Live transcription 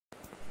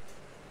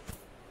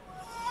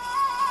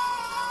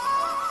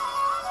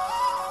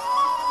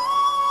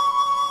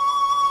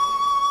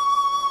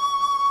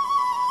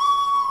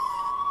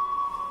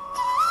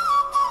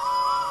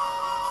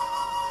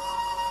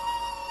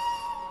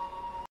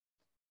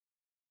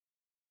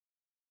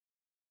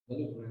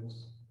Hello friends,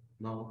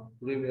 now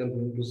today we are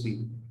going to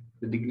see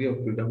the degree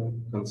of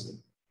freedom concept.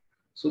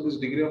 So this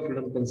degree of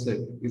freedom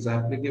concept is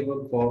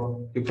applicable for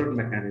different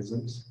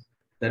mechanisms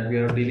that we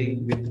are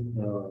dealing with,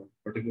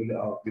 particularly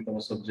with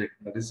our subject,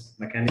 that is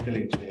mechanical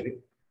engineering.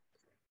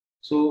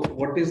 So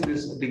what is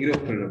this degree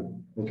of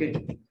freedom?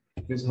 Okay,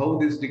 is how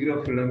this degree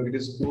of freedom it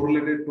is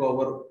correlated to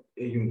our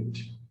unit.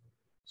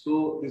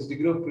 So this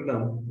degree of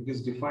freedom it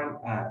is defined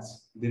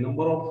as the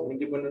number of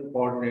independent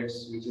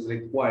coordinates which is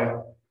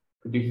required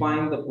to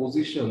define the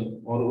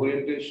position or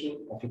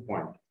orientation of a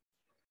point.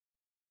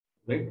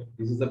 Right?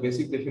 This is the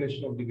basic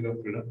definition of degree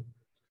of freedom.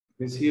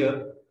 This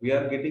here we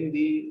are getting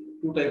the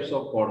two types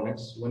of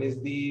coordinates. One is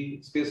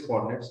the space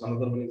coordinates,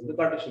 another one is the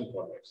Cartesian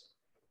coordinates.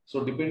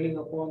 So depending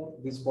upon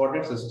this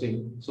coordinate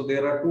system, so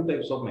there are two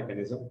types of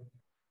mechanism.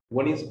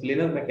 One is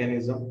planar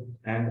mechanism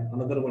and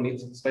another one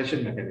is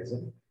spatial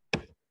mechanism.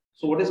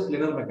 So what is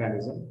planar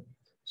mechanism?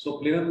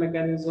 So planar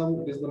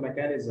mechanism is the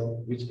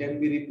mechanism which can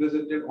be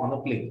represented on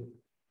a plane.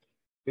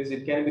 Means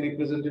it can be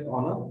represented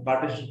on a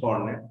Cartesian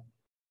coordinate.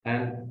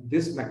 And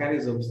these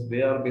mechanisms,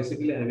 they are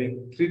basically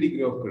having 3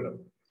 degrees of freedom,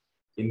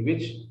 in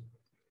which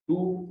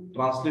 2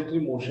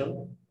 translatory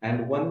motion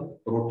and 1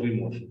 rotary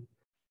motion.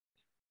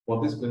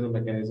 For this planar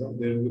mechanism,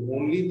 there will be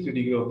only 3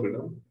 degrees of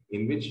freedom,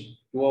 in which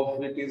 2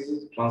 of it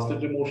is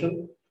translatory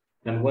motion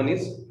and 1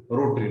 is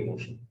rotary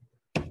motion.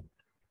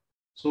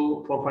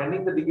 So for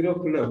finding the degree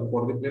of freedom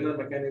for the planar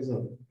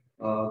mechanism,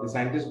 the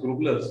scientist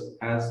Grubler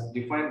has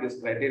defined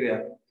this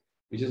criteria,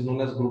 which is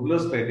known as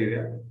Grubler's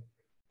criteria,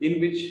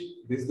 in which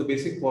this is the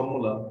basic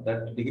formula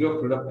that degree of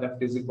freedom F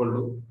is equal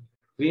to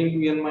 3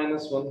 into n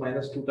minus 1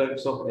 minus 2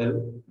 times of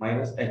L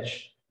minus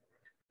H,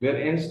 where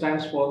n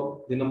stands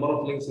for the number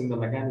of links in the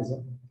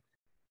mechanism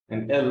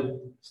and L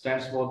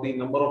stands for the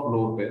number of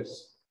lower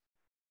pairs.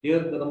 Here,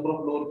 the number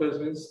of lower pairs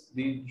means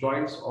the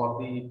joints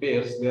or the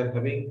pairs they are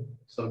having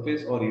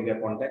surface or area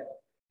contact,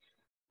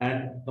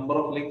 and number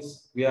of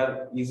links we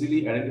are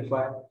easily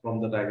identify from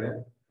the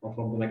diagram or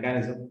from the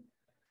mechanism.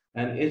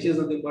 And H is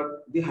nothing but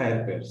the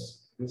higher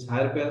pairs. These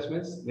higher pairs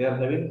means they are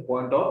having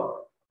point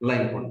or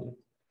line contact.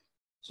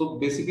 So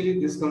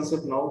basically, this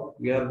concept now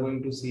we are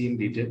going to see in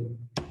detail.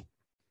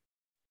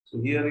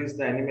 So here is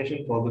the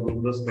animation for the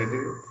Grubler's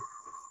criteria.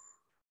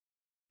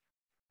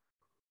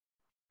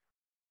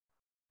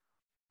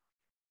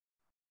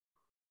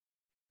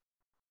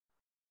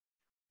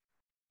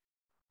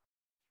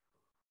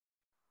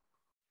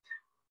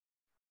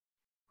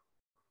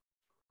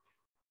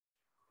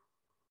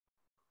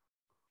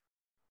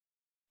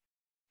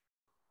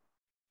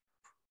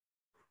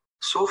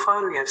 So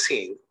far, we have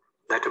seen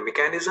that a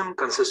mechanism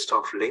consists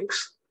of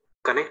links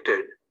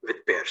connected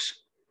with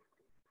pairs.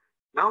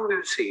 Now we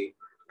will see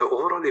the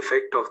overall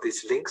effect of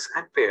these links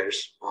and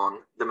pairs on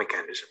the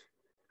mechanism.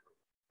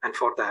 And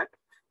for that,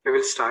 we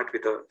will start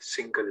with a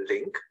single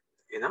link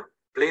in a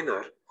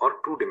planar or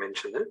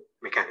two-dimensional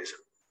mechanism.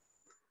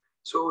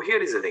 So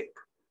here is a link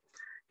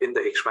in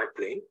the XY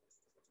plane.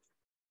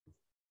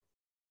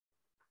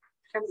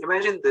 You can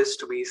imagine this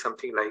to be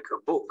something like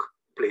a book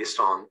placed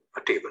on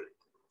a table.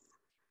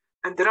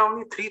 And there are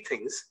only 3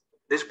 things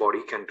this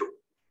body can do.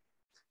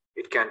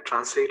 It can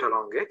translate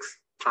along X,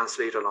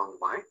 translate along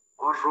Y,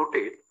 or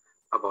rotate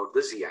about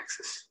the Z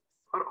axis.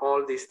 Or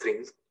all these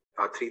things,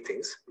 3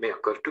 things may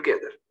occur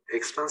together.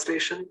 X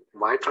translation,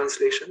 Y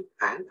translation,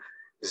 and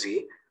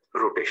Z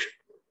rotation.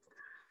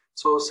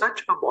 So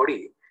such a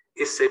body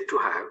is said to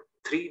have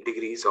 3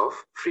 degrees of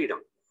freedom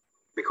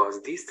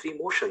because these 3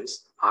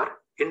 motions are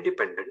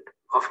independent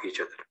of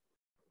each other.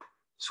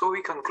 So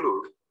we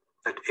conclude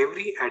that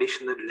every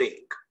additional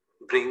link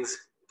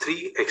brings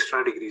 3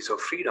 extra degrees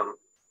of freedom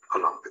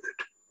along with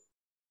it.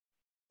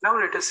 Now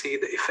let us see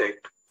the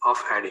effect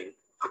of adding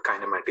a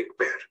kinematic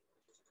pair.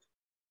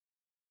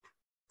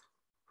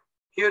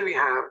 Here we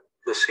have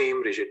the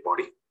same rigid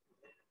body,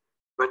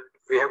 but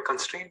we have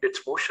constrained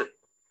its motion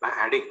by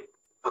adding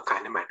a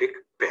kinematic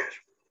pair.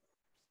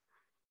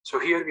 So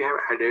here we have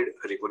added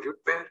a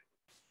revolute pair,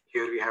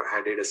 here we have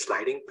added a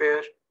sliding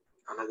pair,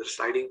 another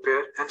sliding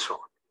pair, and so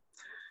on.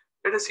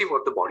 Let us see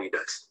what the body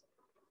does.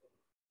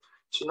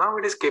 So now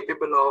it is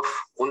capable of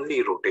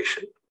only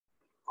rotation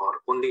or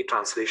only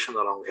translation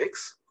along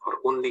X or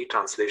only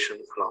translation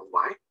along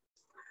Y.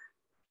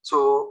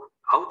 So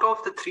out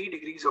of the 3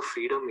 degrees of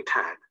freedom it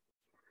had,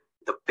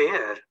 the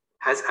pair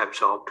has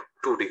absorbed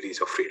 2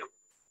 degrees of freedom.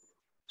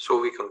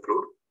 So we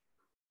conclude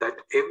that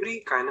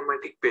every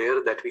kinematic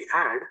pair that we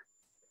add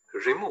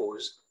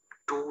removes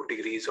 2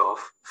 degrees of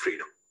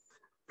freedom.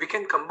 We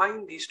can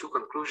combine these 2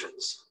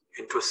 conclusions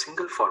into a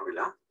single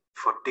formula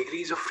for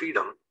degrees of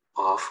freedom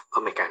of a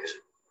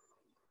mechanism.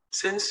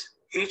 Since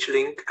each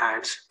link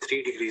adds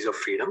 3 degrees of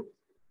freedom,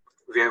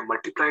 we have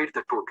multiplied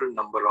the total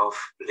number of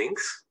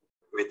links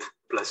with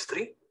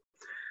 +3.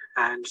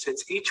 And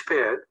since each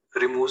pair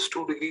removes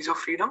 2 degrees of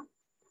freedom,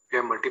 we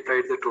have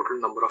multiplied the total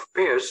number of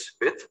pairs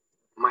with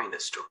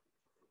 -2.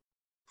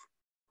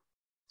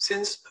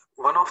 Since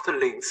one of the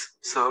links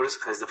serves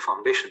as the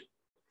foundation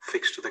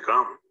fixed to the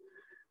ground,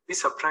 we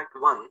subtract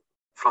 1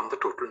 from the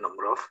total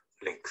number of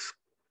links.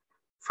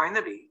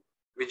 Finally,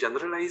 we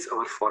generalize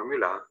our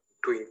formula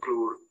to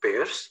include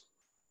pairs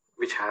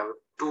which have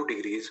 2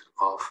 degrees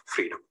of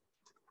freedom.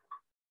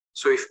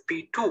 So if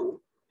P2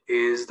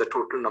 is the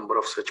total number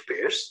of such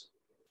pairs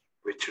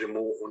which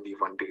remove only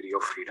 1 degree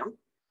of freedom,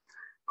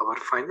 our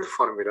final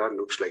formula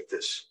looks like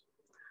this.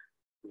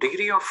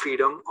 Degree of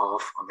freedom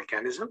of a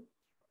mechanism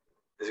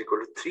is equal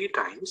to 3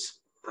 times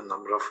the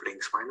number of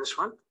links minus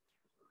 1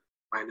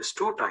 minus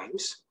 2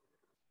 times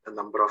the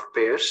number of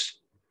pairs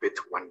with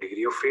 1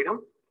 degree of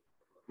freedom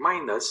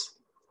minus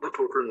the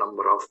total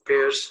number of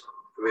pairs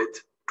with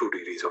 2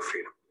 degrees of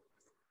freedom.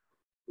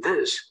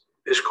 This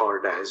is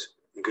called as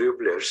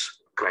Grubler's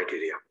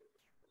criteria.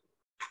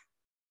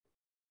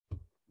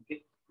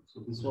 Okay,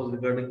 so this was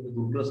regarding the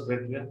Grubler's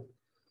criteria.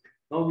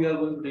 Now we are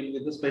going to deal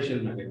with the special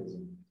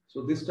mechanism.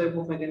 So this type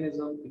of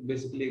mechanism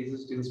basically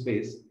exists in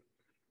space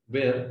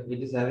where it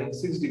is having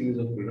 6 degrees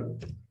of freedom,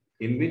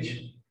 in which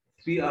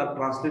 3 are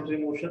translatory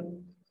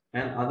motion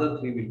and other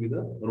 3 will be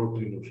the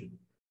rotary motion.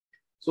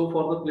 So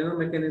for the planar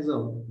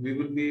mechanism, we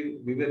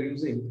were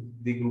using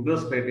the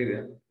Grubler's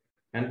criteria,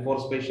 and for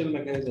special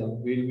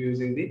mechanism, we will be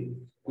using the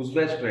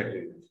Kurzbach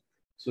criteria.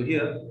 So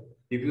here,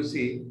 if you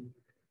see,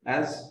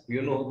 as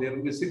you know, there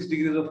will be 6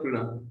 degrees of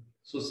freedom.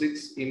 So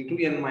 6 into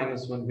n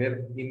minus 1, where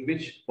in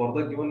which for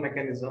the given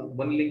mechanism,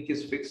 one link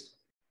is fixed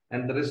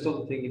and the rest of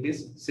the thing it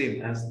is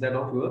same as that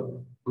of your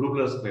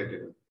Grubler's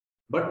criteria.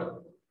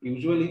 But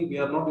usually we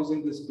are not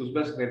using this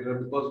Kurzbach criteria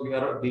because we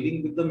are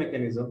dealing with the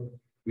mechanism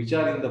which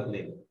are in the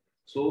plane.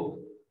 So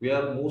we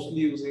are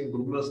mostly using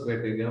Grubler's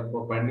criteria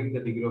for finding the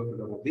degree of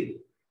freedom of the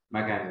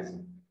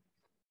mechanism.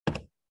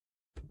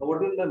 Now,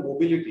 what is the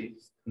mobility?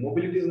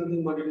 Mobility is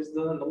nothing but it is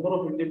the number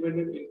of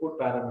independent input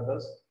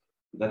parameters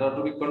that are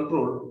to be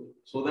controlled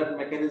so that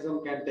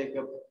mechanism can take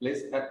a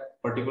place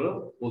at particular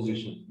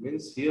position.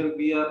 Means here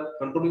we are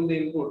controlling the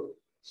input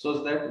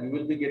so that we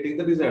will be getting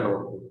the desired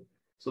output.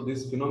 So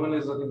this phenomenon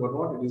is nothing but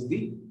what? It is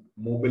the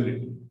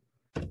mobility.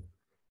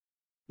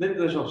 Then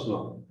Greshoff's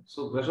law.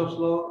 So Greshoff's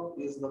law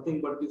is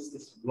nothing but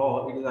this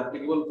law. It is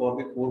applicable for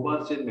the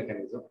 4-bar chain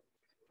mechanism,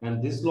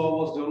 and this law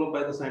was developed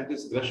by the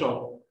scientist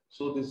Greshoff.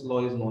 So this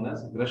law is known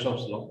as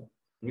Greshoff's law.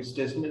 Its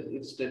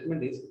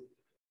statement is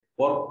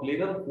for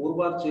planar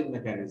 4-bar chain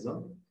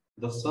mechanism,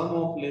 the sum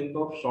of length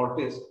of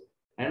shortest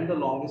and the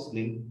longest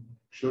link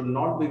should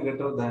not be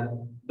greater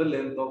than the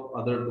length of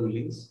other 2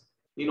 links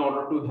in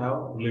order to have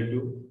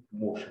relative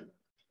motion.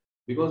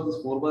 Because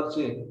this 4-bar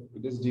chain,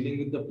 it is dealing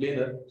with the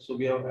planar, so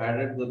we have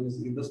added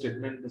in the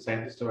statement, the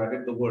scientists have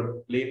added the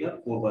word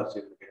planar 4-bar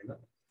chain mechanism.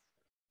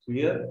 So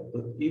here,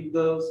 if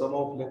the sum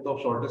of length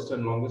of shortest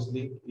and longest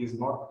link is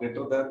not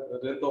greater than the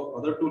length of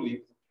other 2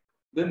 links,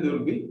 then there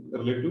will be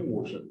relative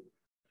motion.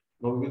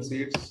 Now we will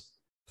see its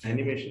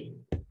animation.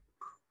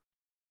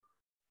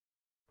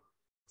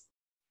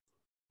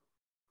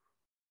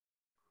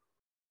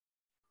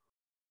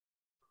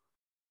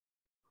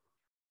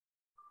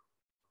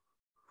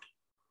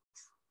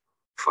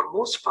 For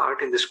most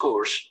part in this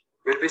course,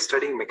 we'll be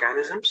studying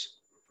mechanisms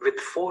with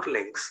 4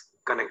 links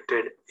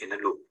connected in a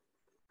loop.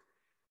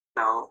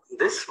 Now,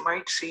 this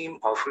might seem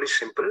awfully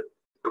simple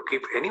to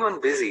keep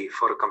anyone busy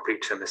for a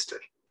complete semester.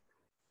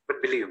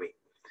 But believe me,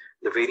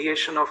 the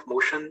variation of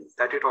motion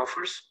that it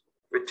offers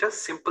with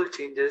just simple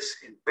changes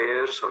in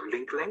pairs or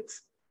link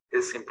lengths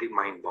is simply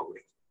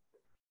mind-boggling.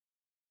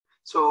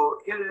 So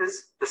here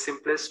is the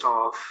simplest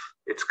of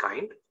its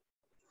kind.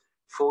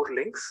 4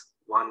 links,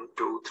 1,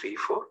 2, 3,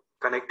 4,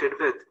 connected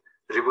with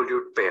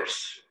revolute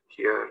pairs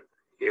here,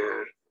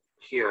 here,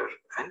 here,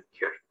 and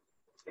here,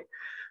 okay,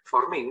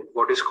 forming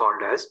what is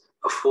called as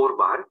a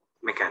 4-bar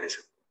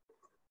mechanism.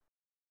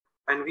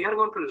 And we are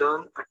going to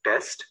learn a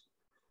test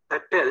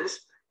that tells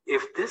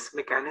if this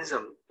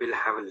mechanism will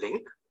have a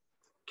link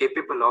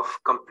capable of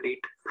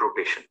complete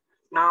rotation.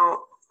 Now,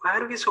 why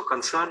are we so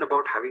concerned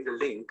about having a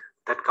link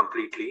that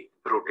completely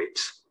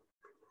rotates?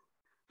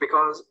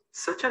 Because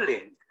such a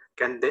link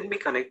can then be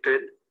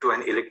connected to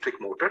an electric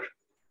motor,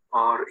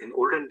 or in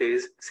olden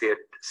days, say a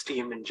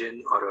steam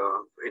engine or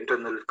an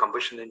internal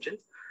combustion engine,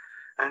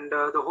 and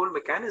the whole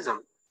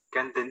mechanism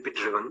can then be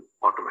driven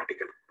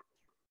automatically.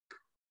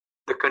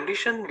 The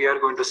condition we are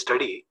going to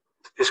study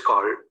is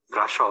called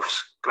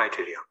Grashoff's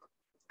criteria.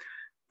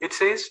 It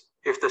says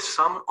if the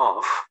sum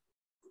of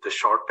the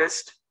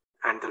shortest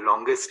and the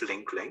longest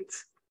link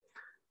lengths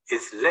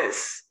is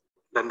less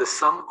than the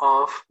sum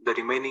of the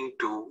remaining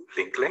 2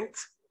 link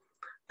lengths,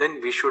 then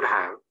we should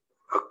have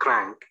a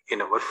crank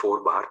in our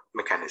 4-bar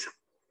mechanism.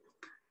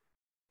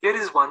 Here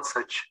is one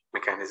such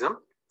mechanism.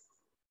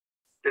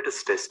 Let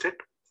us test it.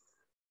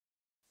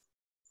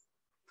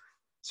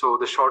 So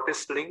the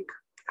shortest link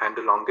and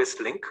the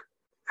longest link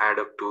add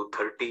up to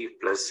 30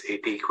 plus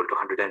 80 equal to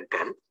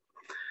 110.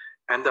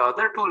 And the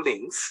other 2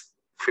 links,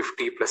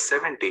 50 plus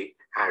 70,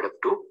 add up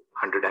to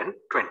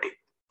 120.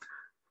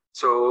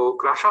 So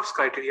Grashoff's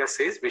criteria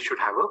says we should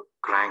have a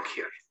crank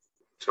here.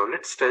 So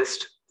let's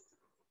test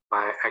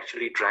by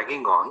actually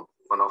dragging on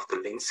one of the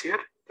links here,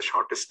 the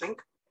shortest link,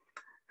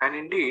 and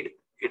indeed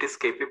it is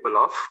capable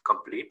of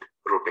complete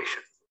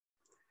rotation.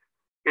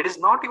 It is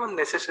not even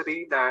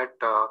necessary that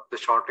the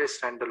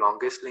shortest and the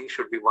longest link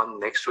should be one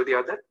next to the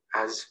other,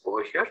 as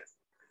over here.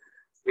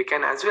 We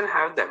can as well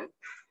have them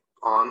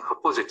on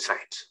opposite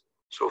sides.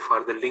 So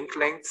for the link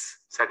lengths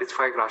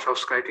satisfy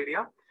Grashoff's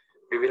criteria,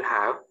 we will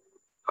have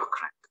a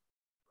crank.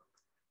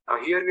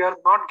 Now here we are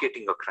not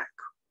getting a crank.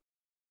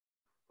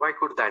 Why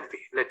could that be?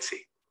 Let's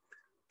see.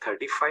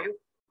 35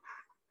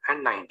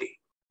 and 90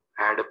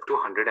 add up to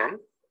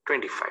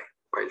 125,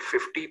 while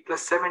 50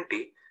 plus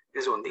 70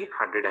 is only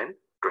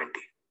 120.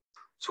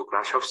 So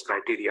Grashoff's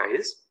criteria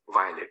is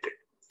violated.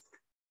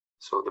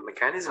 So the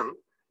mechanism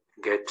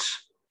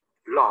gets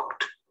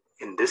locked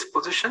in this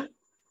position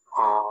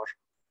or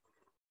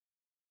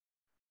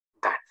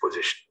that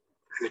position,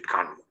 and it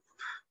can't move.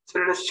 So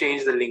let us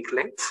change the link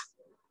length.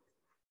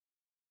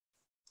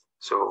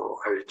 So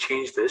I will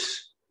change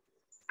this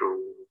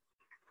to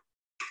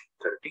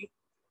 30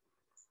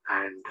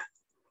 and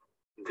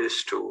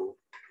this to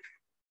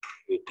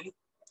 80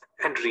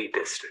 and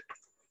retest it.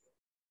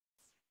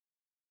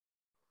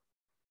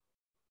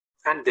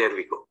 And there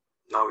we go.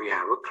 Now we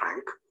have a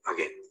crank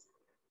again.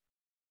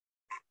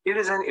 Here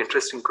is an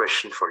interesting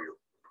question for you.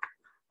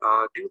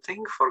 Do you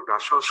think for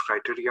Grashoff's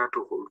criteria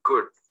to hold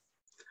good,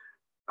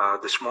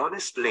 the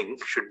smallest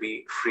link should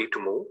be free to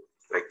move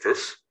like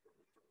this?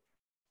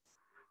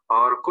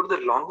 Or could the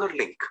longer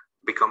link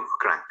become a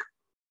crank?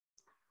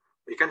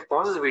 You can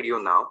pause the video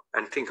now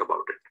and think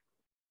about it,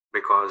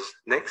 because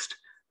next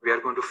we are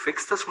going to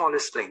fix the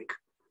smallest link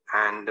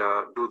and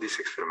do this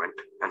experiment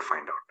and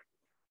find out.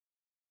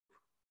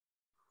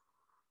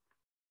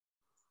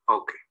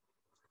 Okay,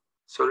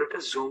 so let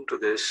us zoom to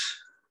this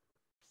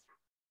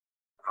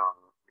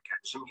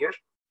mechanism here.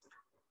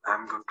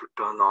 I'm going to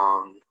turn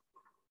on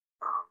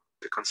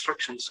the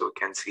construction so you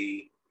can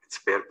see its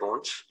bare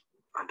bones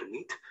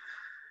underneath.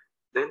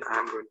 Then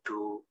I'm going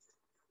to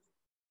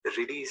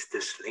release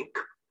this link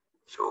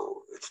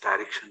so its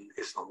direction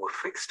is no more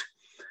fixed,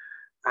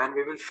 and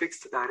we will fix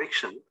the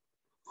direction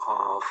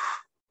of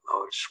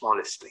our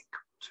smallest link.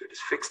 So it is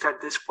fixed at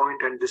this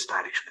point and this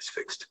direction is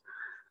fixed.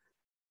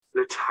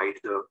 Let's hide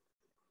the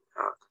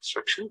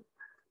construction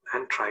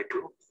and try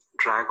to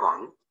drag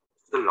on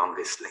the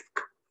longest link.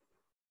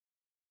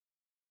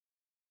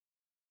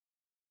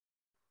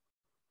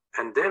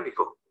 And there we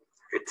go.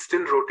 It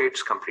still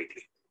rotates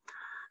completely.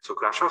 So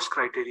Grashoff's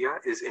criteria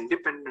is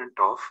independent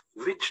of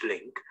which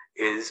link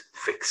is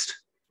fixed.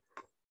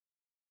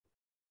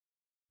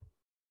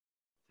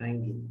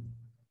 Thank you.